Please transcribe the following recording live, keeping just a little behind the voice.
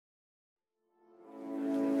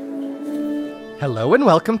Hello and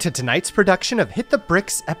welcome to tonight's production of Hit the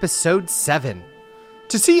Bricks Episode 7.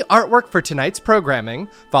 To see artwork for tonight's programming,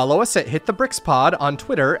 follow us at Hit the Bricks Pod on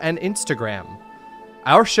Twitter and Instagram.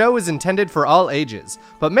 Our show is intended for all ages,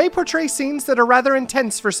 but may portray scenes that are rather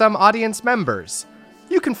intense for some audience members.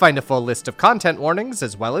 You can find a full list of content warnings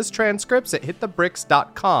as well as transcripts at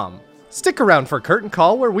hitthebricks.com. Stick around for Curtain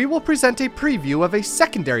Call, where we will present a preview of a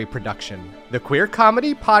secondary production, the queer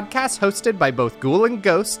comedy podcast hosted by both Ghoul and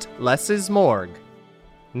Ghost, Less is Morgue.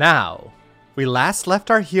 Now, we last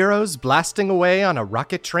left our heroes blasting away on a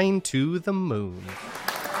rocket train to the moon.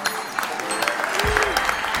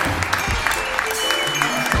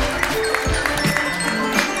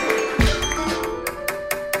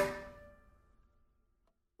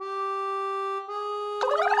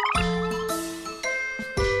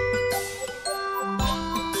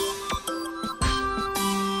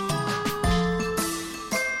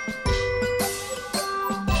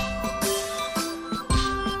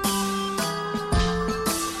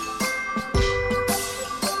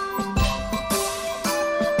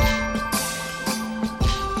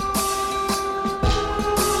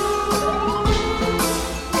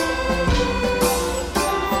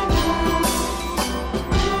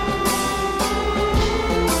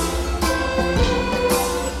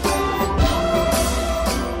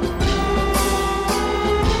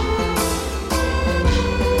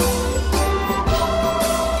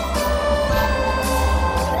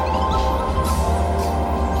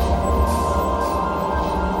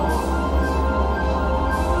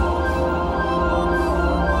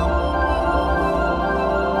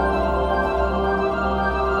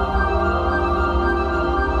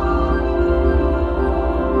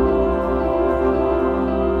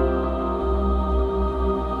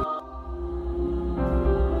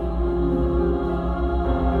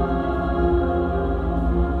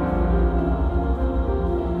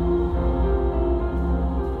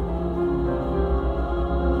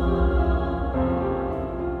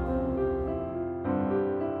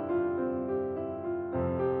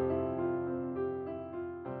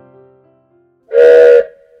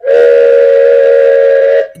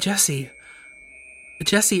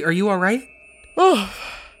 Jesse, are you alright? Oh,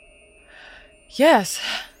 yes.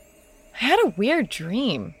 I had a weird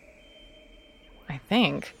dream. I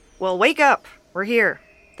think. Well, wake up. We're here.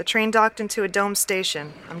 The train docked into a dome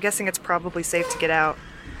station. I'm guessing it's probably safe to get out.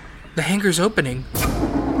 The hangar's opening.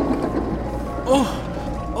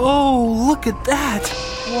 Oh, look at that!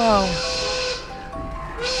 Whoa.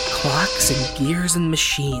 Clocks and gears and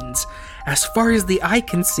machines. As far as the eye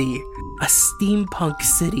can see, a steampunk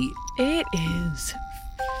city. It is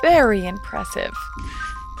very impressive.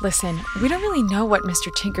 Listen, we don't really know what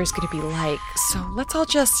Mr. Tinker's gonna be like, so let's all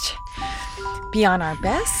just be on our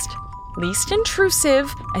best, least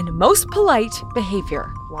intrusive, and most polite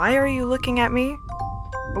behavior. Why are you looking at me?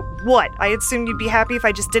 What? I assumed you'd be happy if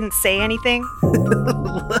I just didn't say anything?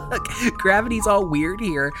 Look, gravity's all weird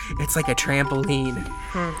here. It's like a trampoline.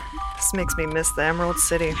 This makes me miss the Emerald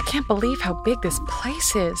City. I can't believe how big this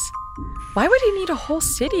place is. Why would he need a whole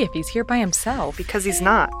city if he's here by himself? Because he's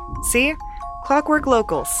not. See? Clockwork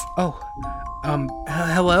locals. Oh,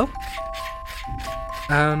 hello?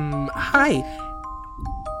 Hi.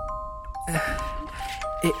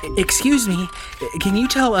 Excuse me, can you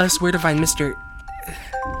tell us where to find Mr.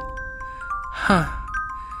 Huh.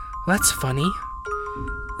 That's funny.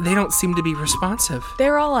 They don't seem to be responsive.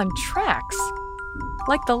 They're all on tracks.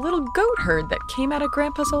 Like the little goat herd that came out of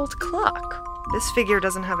Grandpa's old clock. This figure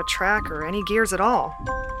doesn't have a track or any gears at all.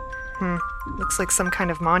 Looks like some kind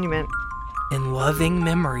of monument. In loving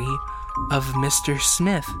memory of Mr.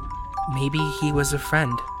 Smith. Maybe he was a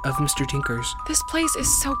friend of Mr. Tinker's. This place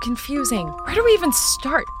is so confusing. Where do we even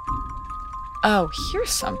start? Oh,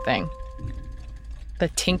 here's something. The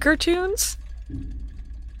Tinker Tunes?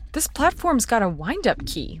 This platform's got a wind-up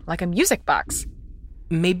key, like a music box.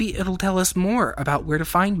 Maybe it'll tell us more about where to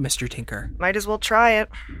find Mr. Tinker. Might as well try it.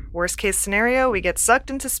 Worst case scenario, we get sucked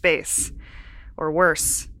into space. Or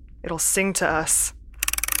worse, it'll sing to us.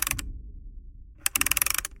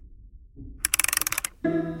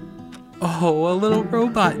 Oh, a little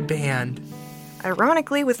robot band.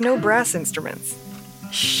 Ironically, with no brass instruments.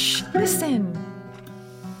 Shh, listen.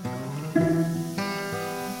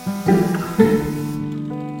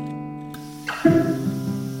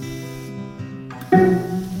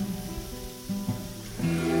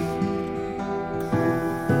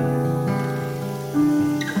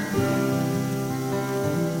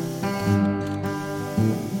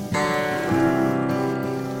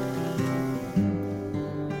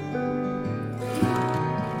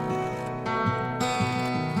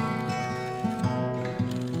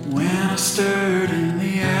 When I stirred in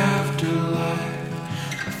the afterlife,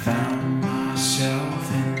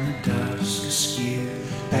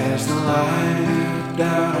 light ebbed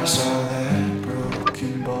out, I saw that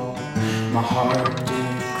broken bowl. My heart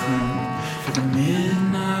did croon for the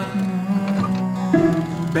midnight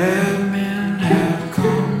moon. Bad men have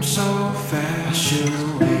come so fast,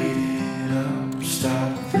 should've waited up,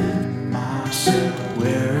 stopped in myself.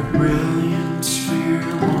 Where a brilliant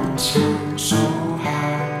sphere once hung so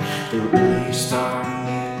high, they replaced our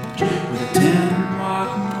image with a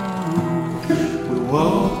 10-watt moon. We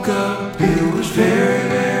woke up, it was very,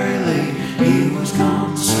 very late. He was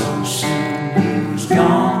gone so soon, he was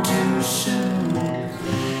gone too soon.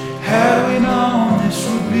 Had we known this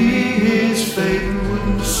would be his fate, we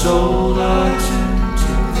wouldn't have sold our tune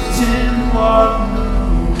to the 10-watt moon.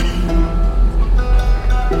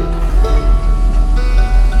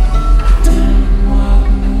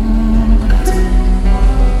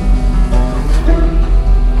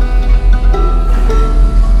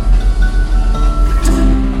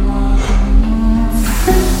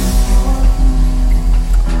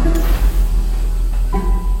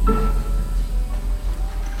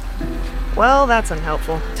 Well, that's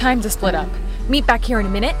unhelpful. Time to split up. Meet back here in a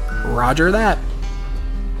minute. Roger that.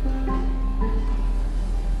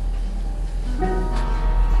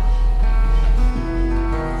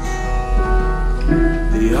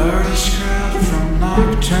 The artist crowd from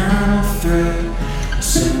Nocturnal Thread, a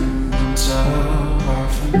semblance of our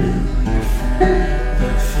familiar friend. The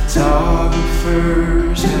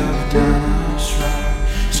photographers have done us right,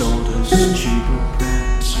 sold us cheaper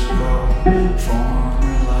prints of our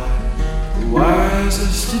former life. The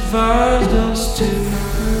wisest advised us to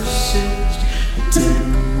persist. The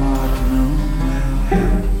 10-watt moon will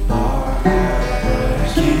help our heart, but I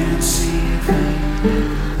can't see a thing in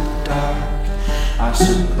the dark. I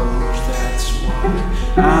suppose that's why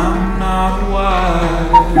I'm not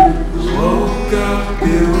wise. We woke up,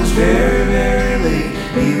 it was very, very late.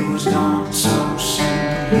 He was gone so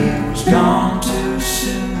soon, he was gone too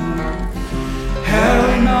soon. Had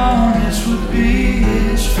we known this would be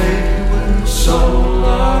his fate, we wouldn't have sold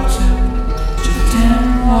our tune to the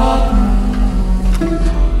 10-watt moon.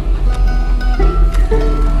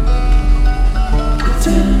 The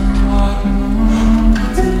 10-watt moon, the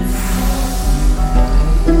 10-watt moon.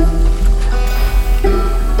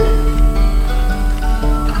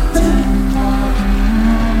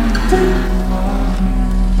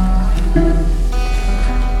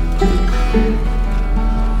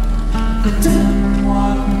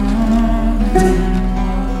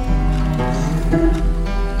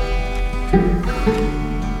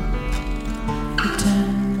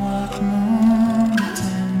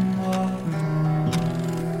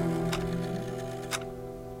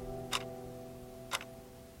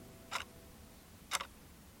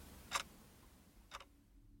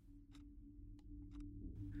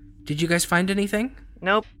 Did you guys find anything?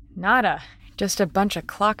 Nope. Nada. Just a bunch of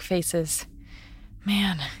clock faces.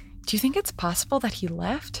 Man, do you think it's possible that he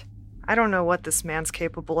left? I don't know what this man's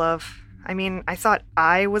capable of. I mean, I thought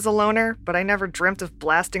I was a loner, but I never dreamt of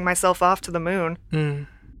blasting myself off to the moon.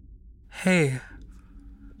 Hey,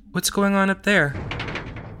 what's going on up there?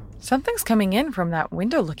 Something's coming in from that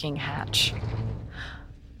window-looking hatch.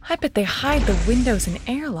 I bet they hide the windows and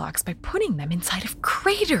airlocks by putting them inside of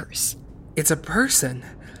craters. It's a person,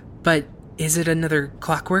 but is it another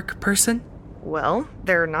clockwork person? Well,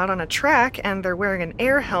 they're not on a track and they're wearing an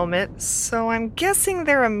air helmet, so I'm guessing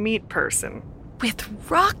they're a meat person.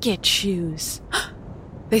 With rocket shoes.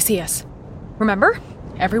 They see us. Remember?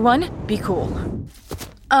 Everyone, be cool.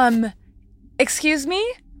 Excuse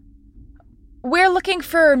me? We're looking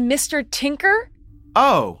for Mr. Tinker?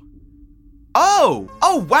 Oh,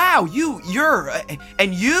 wow, you're,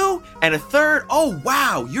 and you, and a third, oh,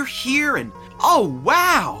 wow, you're here, and, oh,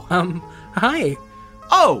 wow. Hi.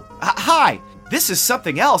 Oh, hi. This is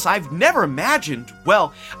something else I've never imagined.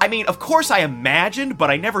 Well, I mean, of course I imagined, but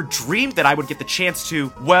I never dreamed that I would get the chance to,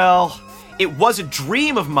 well, it was a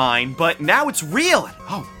dream of mine, but now it's real, and,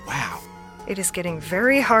 oh, wow. It is getting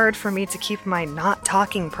very hard for me to keep my not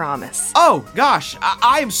talking promise. Oh, gosh,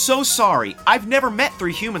 I am so sorry. I've never met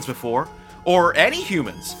 3 humans before. Or any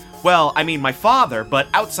humans. Well, I mean my father, but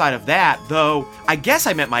outside of that, though, I guess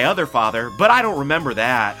I met my other father, but I don't remember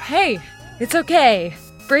that. Hey, it's okay.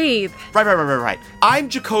 Breathe. Right. I'm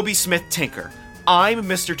Jacoby Smith Tinker. I'm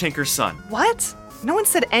Mr. Tinker's son. What? No one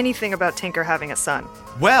said anything about Tinker having a son.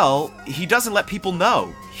 Well, he doesn't let people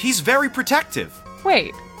know. He's very protective.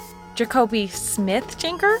 Wait, Jacoby Smith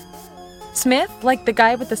Tinker? Smith, like the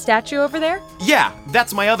guy with the statue over there? Yeah,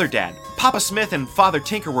 that's my other dad. Papa Smith and Father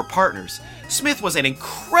Tinker were partners. Smith was an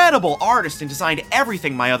incredible artist and designed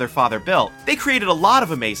everything my other father built. They created a lot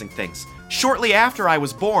of amazing things. Shortly after I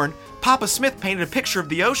was born, Papa Smith painted a picture of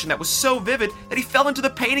the ocean that was so vivid that he fell into the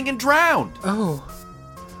painting and drowned.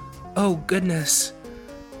 Oh goodness.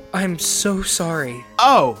 I'm so sorry.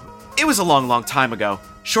 Oh, it was a long, long time ago.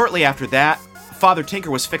 Shortly after that, Father Tinker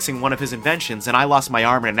was fixing one of his inventions and I lost my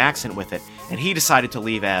arm in an accident with it, and he decided to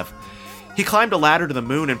leave Ev. He climbed a ladder to the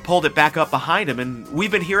moon and pulled it back up behind him, and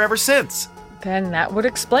we've been here ever since. Then that would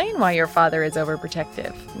explain why your father is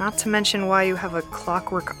overprotective. Not to mention why you have a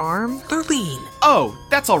clockwork arm. Lurleen. Oh,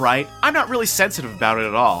 that's all right. I'm not really sensitive about it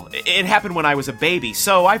at all. It happened when I was a baby,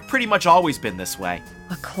 so I've pretty much always been this way.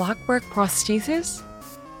 A clockwork prosthesis?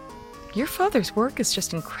 Your father's work is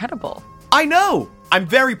just incredible. I know! I'm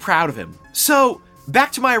very proud of him. So,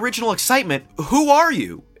 back to my original excitement, who are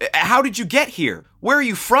you? How did you get here? Where are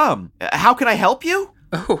you from? How can I help you?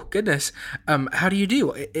 Oh, goodness. How do you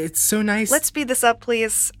do? It's so nice. Let's speed this up,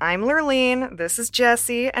 please. I'm Lurleen, this is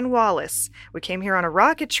Jesse, and Wallace. We came here on a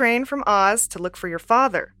rocket train from Oz to look for your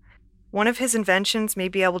father. One of his inventions may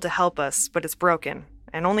be able to help us, but it's broken,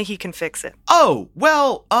 and only he can fix it. Oh,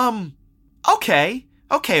 well, okay.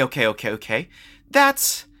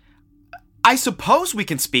 That's... I suppose we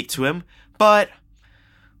can speak to him, but...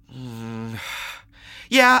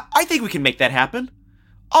 yeah, I think we can make that happen.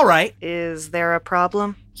 All right. Is there a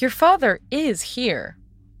problem? Your father is here,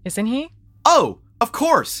 isn't he? Oh, of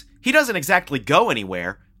course. He doesn't exactly go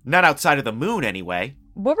anywhere. Not outside of the moon, anyway.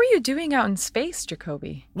 What were you doing out in space,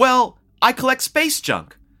 Jacoby? Well, I collect space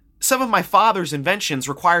junk. Some of my father's inventions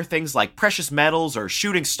require things like precious metals or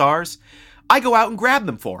shooting stars. I go out and grab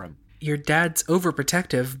them for him. Your dad's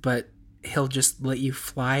overprotective, but he'll just let you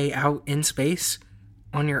fly out in space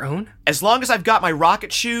on your own? As long as I've got my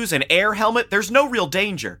rocket shoes and air helmet, there's no real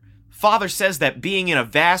danger. Father says that being in a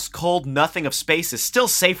vast, cold nothing of space is still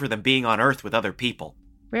safer than being on Earth with other people.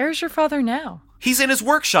 Where is your father now? He's in his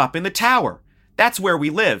workshop in the tower. That's where we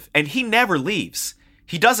live, and he never leaves.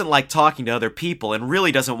 He doesn't like talking to other people and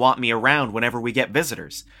really doesn't want me around whenever we get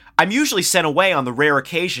visitors. I'm usually sent away on the rare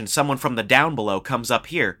occasion someone from the down below comes up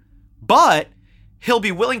here. But he'll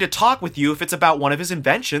be willing to talk with you if it's about one of his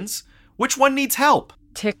inventions. Which one needs help?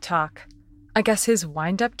 TikTok. I guess his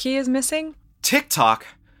wind-up key is missing? TikTok?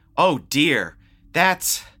 Oh dear.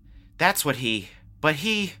 That's what he... But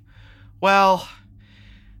he... Well...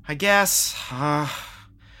 I guess...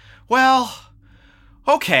 Well...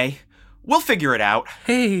 Okay. We'll figure it out.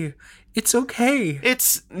 Hey, it's okay.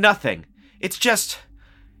 It's nothing. It's just...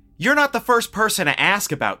 You're not the first person to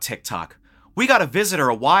ask about TikTok. We got a visitor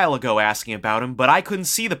a while ago asking about him, but I couldn't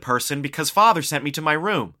see the person because Father sent me to my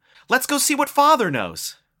room. Let's go see what Father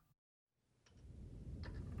knows.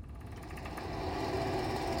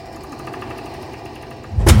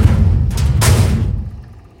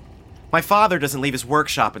 My father doesn't leave his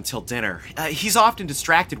workshop until dinner. He's often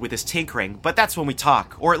distracted with his tinkering, but that's when we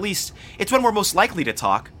talk. Or at least, it's when we're most likely to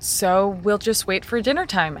talk. So we'll just wait for dinner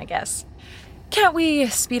time, I guess. Can't we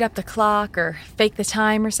speed up the clock or fake the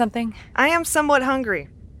time or something? I am somewhat hungry.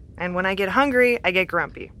 And when I get hungry, I get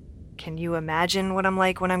grumpy. Can you imagine what I'm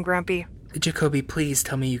like when I'm grumpy? Jacoby, please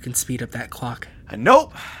tell me you can speed up that clock.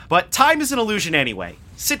 Nope, but time is an illusion anyway.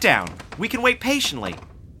 Sit down. We can wait patiently.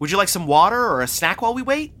 Would you like some water or a snack while we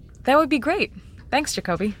wait? That would be great. Thanks,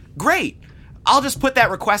 Jacoby. Great. I'll just put that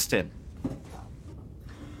request in.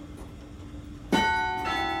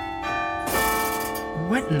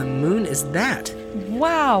 What in the moon is that?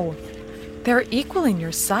 Wow. They're equal in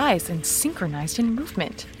your size and synchronized in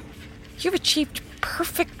movement. You've achieved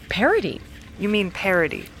perfect parity. You mean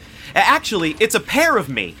parody. Actually, it's a pair of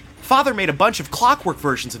me. Father made a bunch of clockwork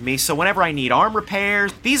versions of me, so whenever I need arm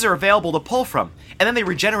repairs, these are available to pull from, and then they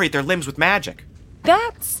regenerate their limbs with magic.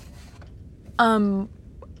 That's... Well,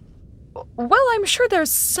 I'm sure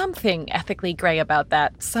there's something ethically gray about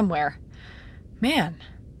that somewhere. Man,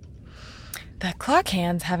 the clock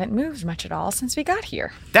hands haven't moved much at all since we got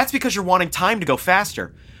here. That's because you're wanting time to go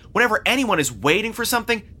faster. Whenever anyone is waiting for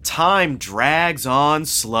something, time drags on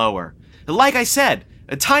slower. Like I said,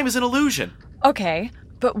 time is an illusion. Okay,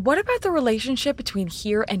 but what about the relationship between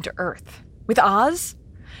here and Earth? With Oz?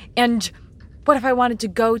 And what if I wanted to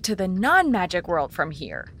go to the non-magic world from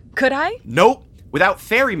here? Could I? Nope. Without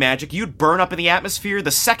fairy magic, you'd burn up in the atmosphere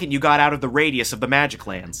the second you got out of the radius of the magic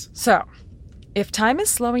lands. So, if time is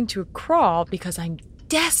slowing to a crawl because I'm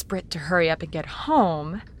desperate to hurry up and get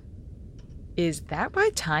home, is that why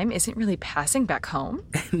time isn't really passing back home?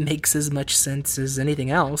 It makes as much sense as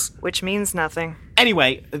anything else. Which means nothing.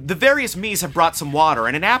 Anyway, the various me's have brought some water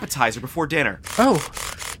and an appetizer before dinner. Oh,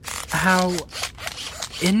 how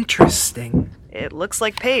interesting. It looks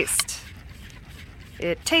like paste.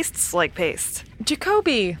 It tastes like paste.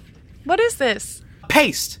 Jacoby, what is this?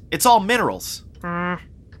 Paste. It's all minerals.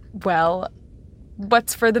 Well,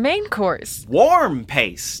 What's for the main course? Warm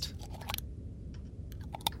paste.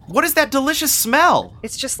 What is that delicious smell?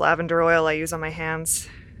 It's just lavender oil I use on my hands.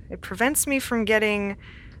 It prevents me from getting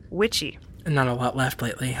witchy. Not a lot left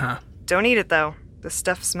lately, huh? Don't eat it, though. This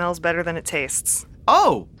stuff smells better than it tastes.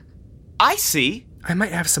 Oh, I see. I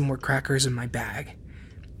might have some more crackers in my bag.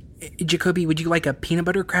 Jacoby, would you like a peanut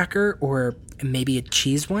butter cracker or maybe a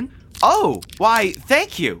cheese one? Oh, why,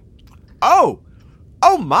 thank you. Oh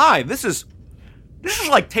my, this is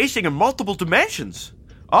like tasting in multiple dimensions.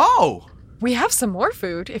 Oh. We have some more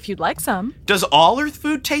food if you'd like some. Does all Earth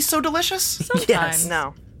food taste so delicious? Sometimes.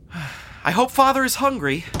 No. I hope Father is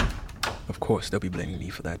hungry. Of course, they'll be blaming me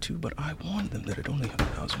for that too, but I warned them that it only had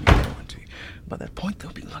 1,000-year warranty. By that point,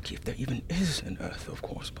 they'll be lucky if there even is an Earth, of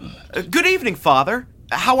course, but... Good evening, Father.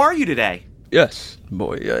 How are you today? Yes,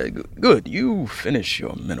 boy, good. You finish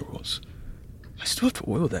your minerals. I still have to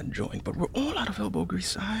oil that joint, but we're all out of elbow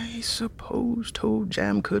grease. I suppose toe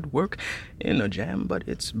jam could work in a jam, but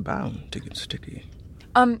it's bound to get sticky.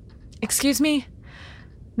 Excuse me?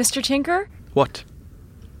 Mr. Tinker? What?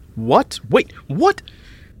 Wait, what?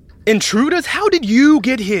 Intruders? How did you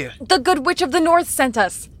get here? The Good Witch of the North sent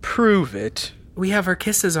us. Prove it. We have our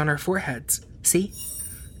kisses on our foreheads. See?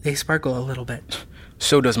 They sparkle a little bit.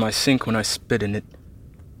 So does my sink when I spit in it.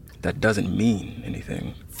 That doesn't mean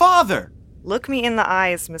anything. Father! Look me in the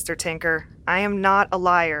eyes, Mr. Tinker. I am not a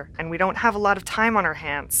liar, and we don't have a lot of time on our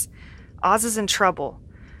hands. Oz is in trouble.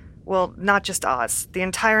 Well, not just Oz. The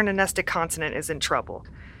entire Nanestic continent is in trouble.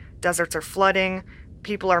 Deserts are flooding,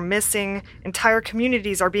 people are missing, entire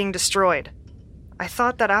communities are being destroyed. I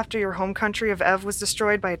thought that after your home country of Ev was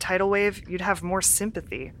destroyed by a tidal wave, you'd have more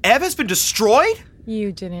sympathy. Ev has been destroyed?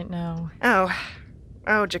 You didn't know.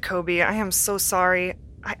 Oh, Jacoby, I am so sorry.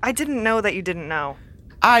 I didn't know that you didn't know.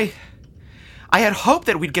 I had hoped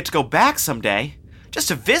that we'd get to go back someday. Just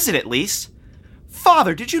to visit, at least.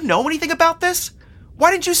 Father, did you know anything about this?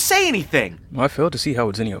 Why didn't you say anything? I failed to see how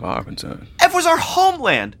it's any of our concern. Ev was our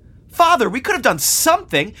homeland. Father, we could have done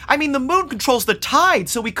something. I mean, the moon controls the tide,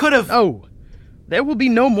 so we could have... Oh, there will be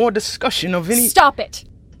no more discussion of any... Stop it!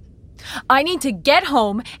 I need to get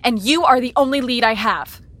home, and you are the only lead I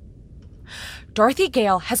have. Dorothy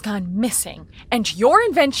Gale has gone missing, and your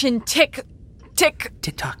invention TikTok.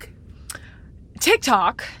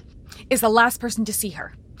 TikTok is the last person to see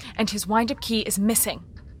her, and his wind-up key is missing.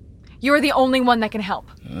 You're the only one that can help.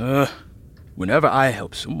 Whenever I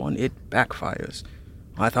help someone, it backfires.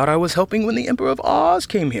 I thought I was helping when the Emperor of Oz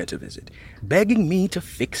came here to visit, begging me to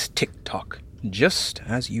fix TikTok, just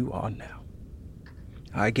as you are now.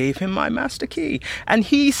 I gave him my master key, and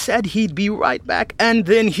he said he'd be right back, and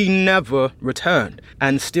then he never returned,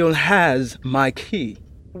 and still has my key.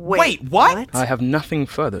 Wait, what? I have nothing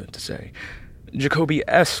further to say. Jacoby,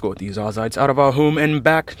 escort these Ozites out of our home and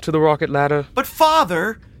back to the rocket ladder. But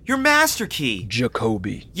Father, your master key.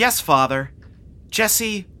 Jacoby. Yes, Father.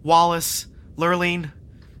 Jesse, Wallace, Lurleen,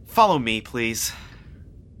 follow me, please.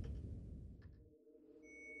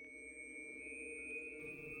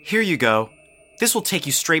 Here you go. This will take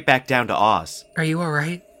you straight back down to Oz. Are you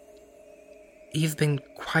alright? You've been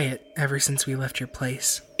quiet ever since we left your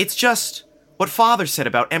place. It's just what Father said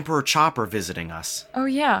about Emperor Chopper visiting us. Oh,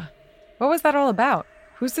 yeah. What was that all about?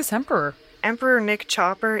 Who's this emperor? Emperor Nick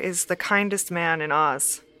Chopper is the kindest man in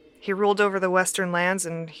Oz. He ruled over the western lands,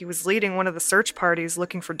 and he was leading one of the search parties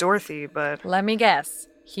looking for Dorothy, but... Let me guess.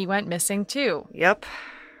 He went missing, too. Yep.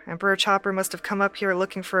 Emperor Chopper must have come up here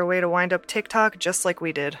looking for a way to wind up TikTok just like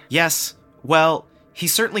we did. Yes. Well, he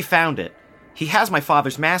certainly found it. He has my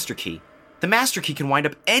father's master key. The master key can wind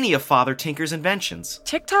up any of Father Tinker's inventions.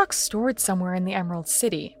 TikTok's stored somewhere in the Emerald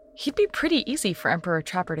City. He'd be pretty easy for Emperor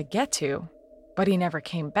Chopper to get to. But he never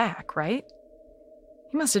came back, right?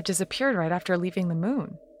 He must have disappeared right after leaving the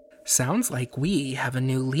moon. Sounds like we have a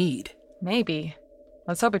new lead. Maybe.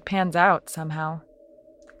 Let's hope it pans out somehow.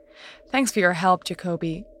 Thanks for your help,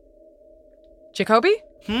 Jacoby. Jacoby?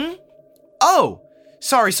 Oh!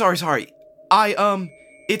 Sorry.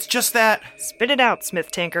 It's just that... Spit it out,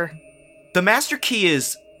 Smith Tinker. The master key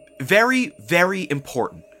is very, very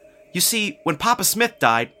important. You see, when Papa Smith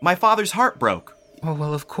died, my father's heart broke. Oh,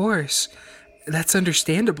 well, of course. That's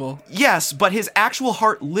understandable. Yes, but his actual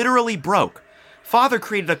heart literally broke. Father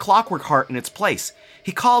created a clockwork heart in its place.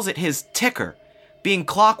 He calls it his ticker. Being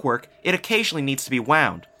clockwork, it occasionally needs to be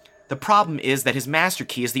wound. The problem is that his master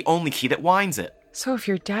key is the only key that winds it. So if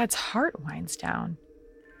your dad's heart winds down,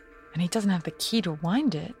 and he doesn't have the key to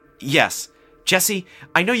wind it... Yes. Jesse,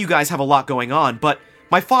 I know you guys have a lot going on, but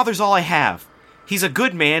my father's all I have. He's a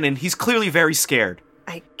good man, and he's clearly very scared.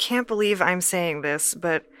 I can't believe I'm saying this,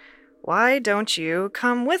 but why don't you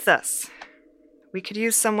come with us? We could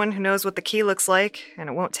use someone who knows what the key looks like, and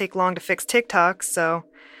it won't take long to fix TikTok, so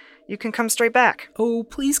you can come straight back. Oh,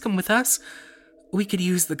 please come with us. We could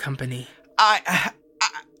use the company. I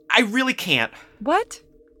really can't. What?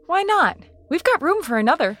 Why not? We've got room for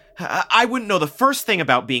another. I wouldn't know the first thing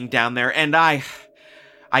about being down there, and I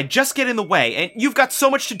just get in the way, and you've got so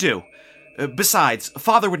much to do. Besides,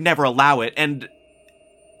 Father would never allow it, and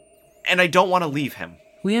I don't want to leave him.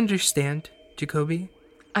 We understand, Jacoby.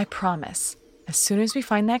 I promise. As soon as we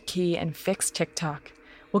find that key and fix TikTok,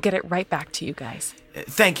 we'll get it right back to you guys.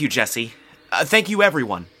 Thank you, Jesse. Thank you,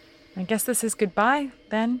 everyone. I guess this is goodbye,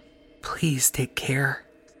 then. Please take care.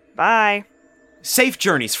 Bye. Safe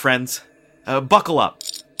journeys, friends. Buckle up.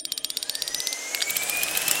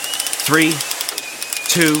 3,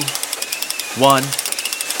 2, 1.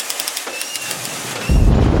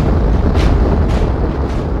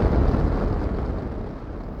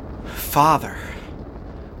 Father,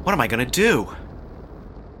 what am I gonna do?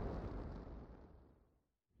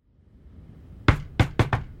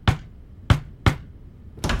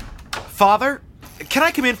 Father, can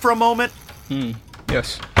I come in for a moment?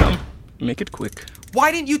 Yes, come. Make it quick.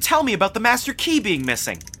 Why didn't you tell me about the master key being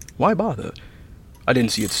missing? Why bother? I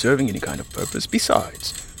didn't see it serving any kind of purpose.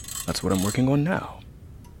 Besides, that's what I'm working on now.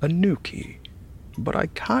 A new key. But I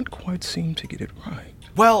can't quite seem to get it right.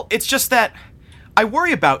 Well, it's just that I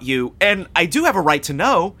worry about you, and I do have a right to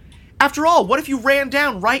know. After all, what if you ran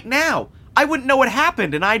down right now? I wouldn't know what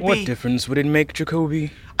happened, and I'd be... What difference would it make,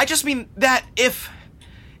 Jacoby? I just mean that if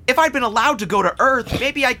I'd been allowed to go to Earth,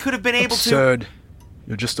 maybe I could have been able to... Absurd.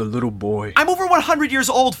 You're just a little boy. I'm over 100 years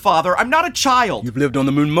old, Father. I'm not a child. You've lived on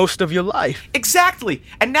the moon most of your life. Exactly.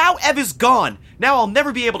 And now Ev is gone. Now I'll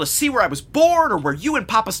never be able to see where I was born, or where you and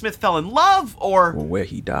Papa Smith fell in love, or where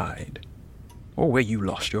he died. Or where you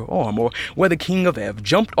lost your arm, or where the King of Ev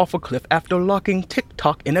jumped off a cliff after locking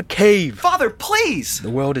TikTok in a cave. Father, please! The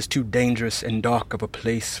world is too dangerous and dark of a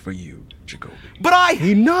place for you, Jacoby. But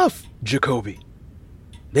Enough, Jacoby.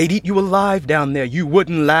 They'd eat you alive down there. You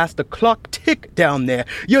wouldn't last. The clock ticked down there.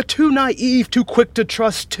 You're too naive, too quick to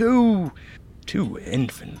trust, too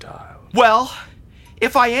infantile. Well,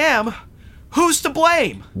 if I am, who's to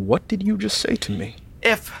blame? What did you just say to me?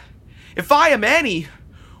 If I am any,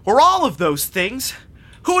 or all of those things,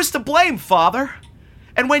 who is to blame, Father?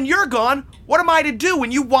 And when you're gone, what am I to do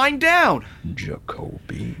when you wind down?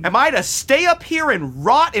 Jacoby. Am I to stay up here and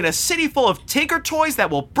rot in a city full of tinker toys that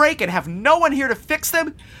will break and have no one here to fix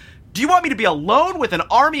them? Do you want me to be alone with an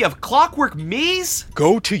army of clockwork me's?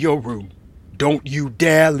 Go to your room. Don't you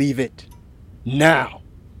dare leave it. Now.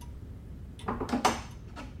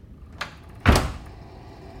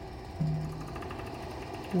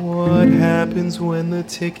 What happens when the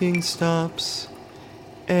ticking stops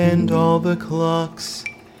and all the clocks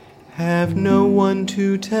have no one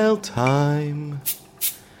to tell time?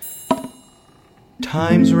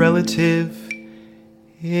 Time's relative,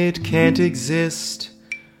 it can't exist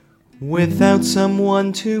without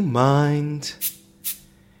someone to mind.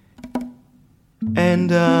 And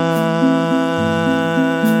I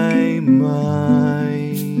mind.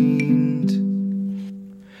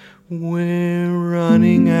 We're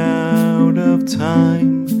running out of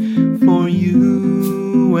time for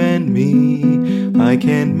you and me. I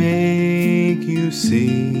can't make you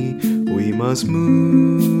see. We must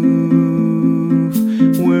move.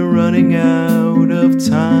 We're running out of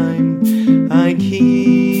time. I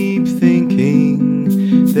keep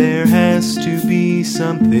thinking there has to be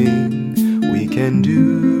something we can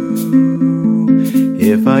do.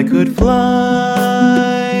 If I could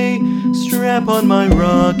fly, strap on my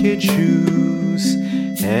rocket shoes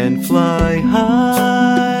and fly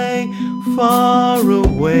high, far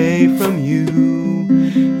away from you.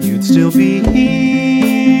 You'd still be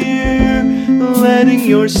here, letting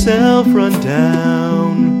yourself run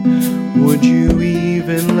down. Would you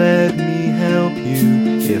even let me help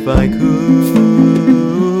you if I could?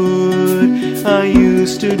 I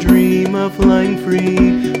used to dream of flying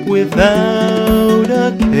free without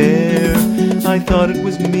a care. I thought it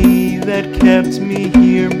was me that kept me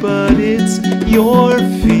here, but it's your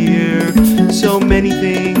fear. So many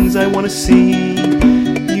things I want to see,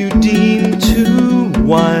 you deem too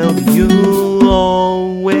wild. You'll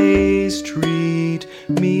always treat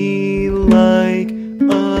me like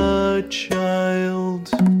a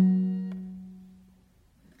child.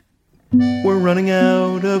 We're running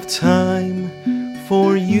out of time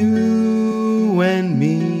for you and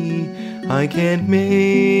me. I can't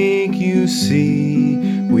make you see.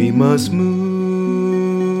 We must move.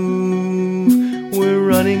 We're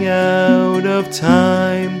running out of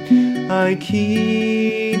time. I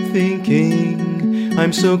keep thinking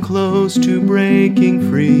I'm so close to breaking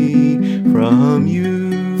free from you,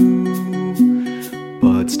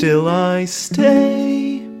 but still I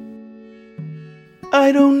stay.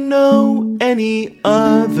 I don't know any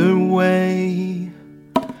other way.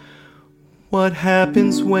 What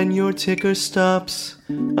happens when your ticker stops?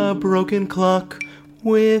 A broken clock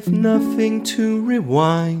with nothing to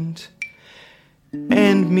rewind,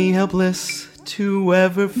 and me helpless to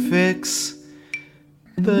ever fix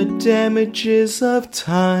the damages of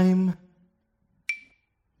time.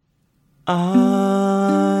 I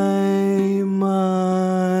mind.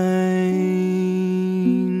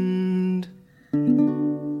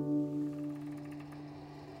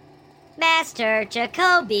 Master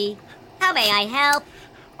Jacoby, how may I help?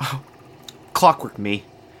 Clockwork me.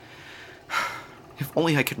 If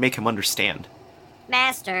only I could make him understand.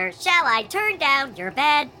 Master, shall I turn down your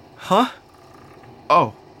bed? Huh?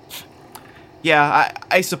 Oh. Yeah,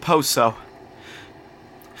 I suppose so.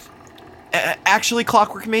 Actually,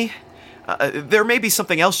 Clockwork me, there may be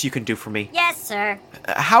something else you can do for me. Yes, sir.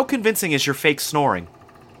 How convincing is your fake snoring?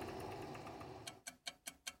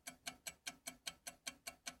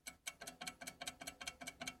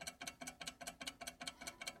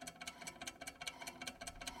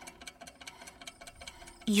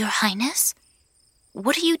 Your Highness?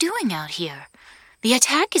 What are you doing out here? The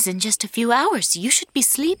attack is in just a few hours. You should be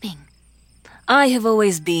sleeping. I have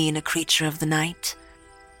always been a creature of the night.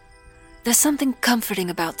 There's something comforting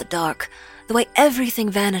about the dark, the way everything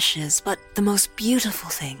vanishes but the most beautiful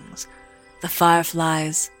things. The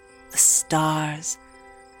fireflies, the stars,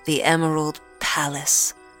 the Emerald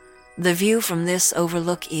Palace. The view from this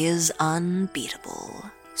overlook is unbeatable.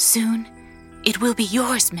 Soon, it will be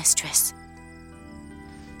yours, mistress.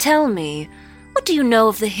 Tell me, what do you know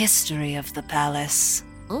of the history of the palace?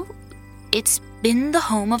 Oh, it's been the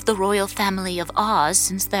home of the royal family of Oz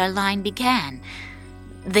since their line began.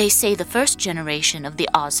 They say the first generation of the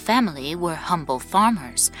Oz family were humble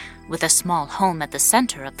farmers, with a small home at the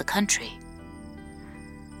center of the country.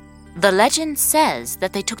 The legend says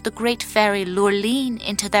that they took the great fairy Lurleen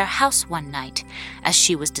into their house one night, as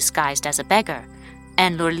she was disguised as a beggar,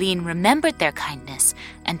 and Lurleen remembered their kindness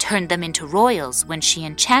and turned them into royals when she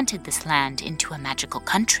enchanted this land into a magical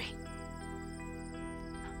country.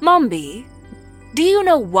 Mombi, do you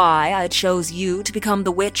know why I chose you to become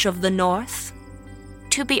the Witch of the North?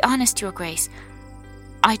 To be honest, Your Grace,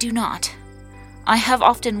 I do not. I have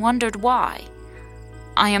often wondered why.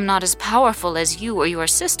 I am not as powerful as you or your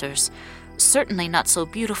sisters, certainly not so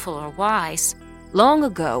beautiful or wise. Long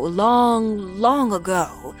ago, long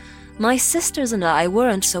ago, my sisters and I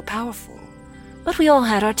weren't so powerful. But we all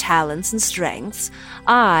had our talents and strengths.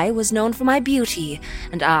 I was known for my beauty,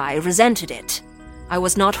 and I resented it. I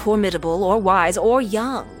was not formidable or wise or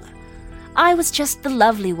young. I was just the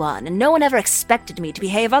lovely one, and no one ever expected me to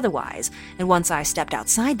behave otherwise, and once I stepped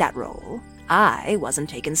outside that role, I wasn't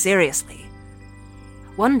taken seriously.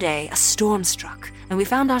 One day, a storm struck, and we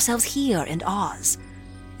found ourselves here in Oz.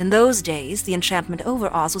 In those days, the enchantment over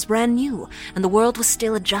Oz was brand new, and the world was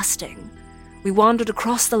still adjusting. We wandered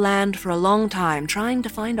across the land for a long time, trying to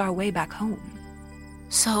find our way back home.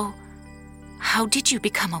 So, how did you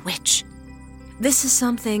become a witch? This is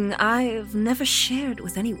something I've never shared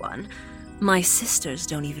with anyone. My sisters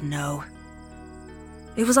don't even know.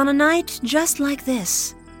 It was on a night just like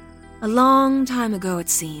this. A long time ago, it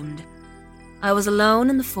seemed. I was alone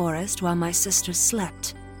in the forest while my sisters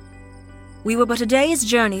slept. We were but a day's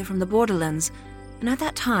journey from the borderlands, and at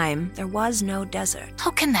that time, there was no desert. How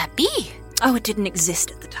can that be? Oh, it didn't exist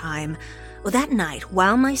at the time. Well, that night,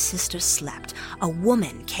 while my sisters slept, a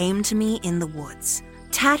woman came to me in the woods,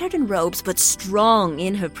 tattered in robes but strong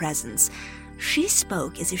in her presence. She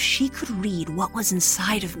spoke as if she could read what was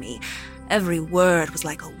inside of me. Every word was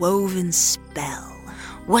like a woven spell.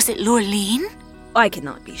 Was it Lurleen? I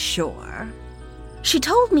cannot be sure. She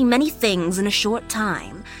told me many things in a short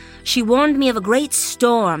time. She warned me of a great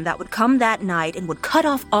storm that would come that night and would cut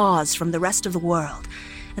off Oz from the rest of the world,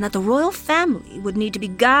 and that the royal family would need to be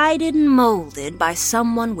guided and molded by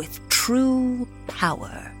someone with true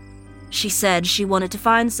power. She said she wanted to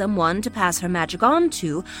find someone to pass her magic on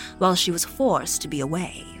to while she was forced to be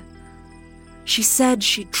away. She said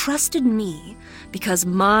she trusted me because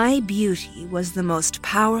my beauty was the most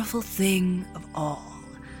powerful thing of all.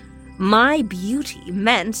 My beauty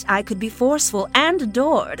meant I could be forceful and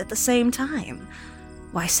adored at the same time.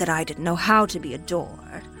 Well, I said I didn't know how to be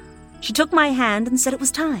adored. She took my hand and said it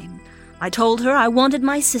was time. I told her I wanted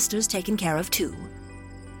my sisters taken care of too.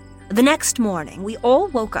 The next morning, we all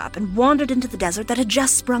woke up and wandered into the desert that had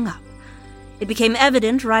just sprung up. It became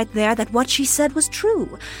evident right there that what she said was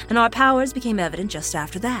true, and our powers became evident just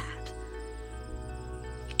after that.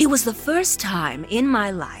 It was the first time in my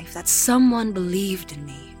life that someone believed in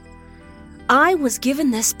me. I was given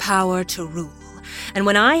this power to rule, and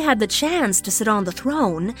when I had the chance to sit on the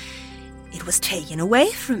throne, it was taken away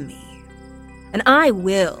from me. And I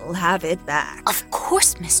will have it back. Of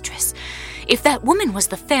course, mistress. If that woman was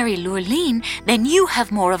the fairy Lurleen, then you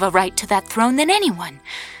have more of a right to that throne than anyone.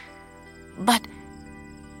 But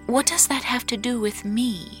what does that have to do with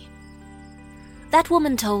me? That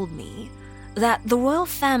woman told me that the royal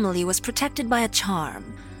family was protected by a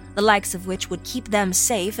charm, the likes of which would keep them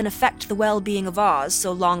safe and affect the well-being of Oz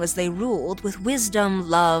so long as they ruled with wisdom,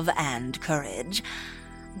 love, and courage.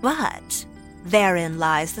 But therein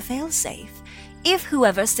lies the failsafe. If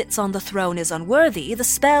whoever sits on the throne is unworthy, the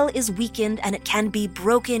spell is weakened and it can be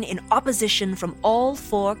broken in opposition from all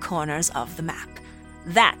four corners of the map.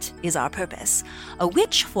 That is our purpose. A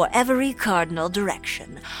witch for every cardinal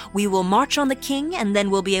direction. We will march on the king, and then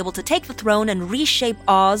we'll be able to take the throne and reshape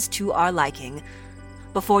Oz to our liking.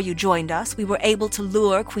 Before you joined us, we were able to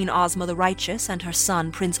lure Queen Ozma the Righteous and her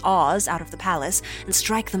son Prince Oz out of the palace and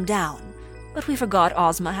strike them down. But we forgot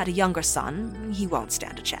Ozma had a younger son. He won't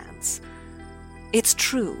stand a chance. It's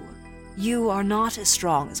true. You are not as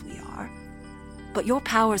strong as we are. But your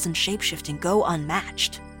powers in shapeshifting go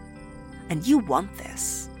unmatched. And you want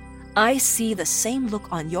this. I see the same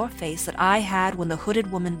look on your face that I had when the hooded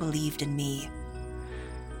woman believed in me.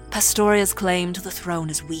 Pastoria's claim to the throne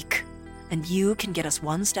is weak, and you can get us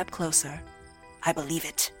one step closer. I believe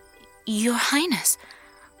it. Your Highness,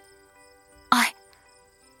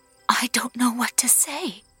 I don't know what to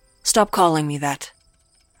say. Stop calling me that.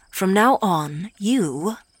 From now on,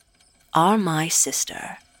 you are my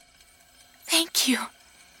sister. Thank you,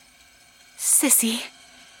 Sissy.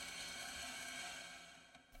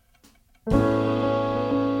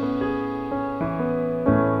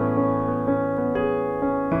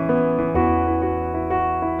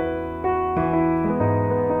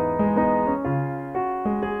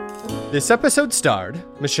 This episode starred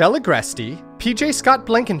Michelle Agresti, PJ Scott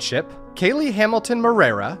Blankenship, Kaylee Hamilton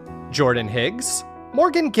Morera, Jordan Higgs,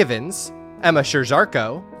 Morgan Givens, Emma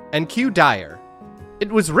Scherzarko, and Q Dyer.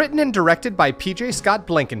 It was written and directed by PJ Scott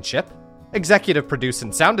Blankenship, executive produced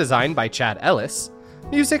and sound design by Chad Ellis,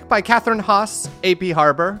 music by Catherine Haas, AP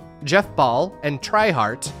Harbor, Jeff Ball, and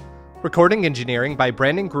Tryhart, recording engineering by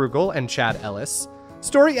Brandon Grugel and Chad Ellis,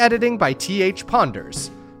 story editing by T.H.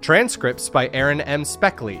 Ponders, transcripts by Aaron M.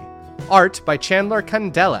 Speckley, art by Chandler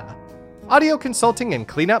Candela, audio consulting and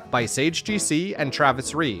cleanup by Sage GC and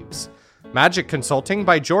Travis Reeves, magic consulting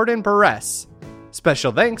by Jordan Burress.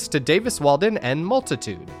 Special thanks to Davis Walden and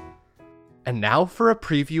Multitude. And now for a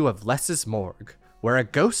preview of Less's Morgue, where a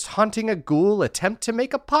ghost haunting a ghoul attempt to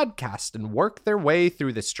make a podcast and work their way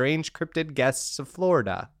through the strange cryptid guests of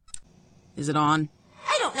Florida. Is it on?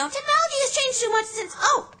 I don't know. Technology has changed too much since...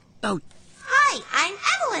 Oh. Hi, I'm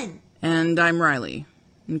Evelyn. And I'm Riley.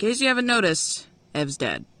 In case you haven't noticed, Ev's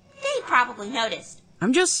dead. They probably noticed.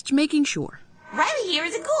 I'm just making sure. Riley here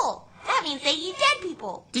is a ghoul. That means they eat dead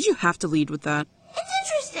people. Did you have to lead with that? It's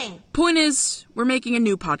interesting. Point is, we're making a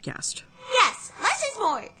new podcast. Yes, less is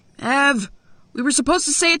more. Ev, we were supposed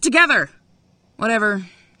to say it together. Whatever.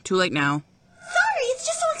 Too late now. Sorry, it's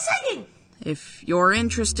just so exciting. If you're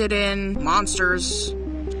interested in monsters...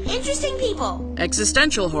 Interesting people.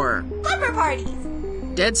 Existential horror. Slumber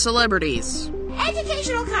parties. Dead celebrities.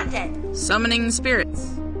 Educational content. Summoning spirits.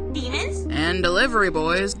 Demons. And delivery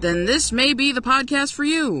boys, then this may be the podcast for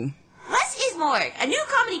you. Less is more, a new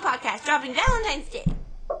comedy podcast dropping Valentine's Day.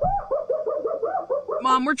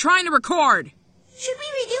 Mom, we're trying to record. Should we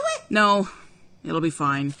redo it? No, it'll be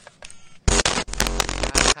fine.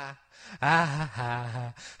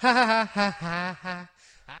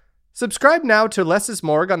 Subscribe now to Less's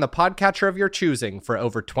Morgue on the podcatcher of your choosing for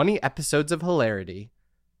over 20 episodes of hilarity.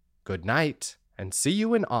 Good night, and see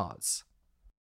you in Oz.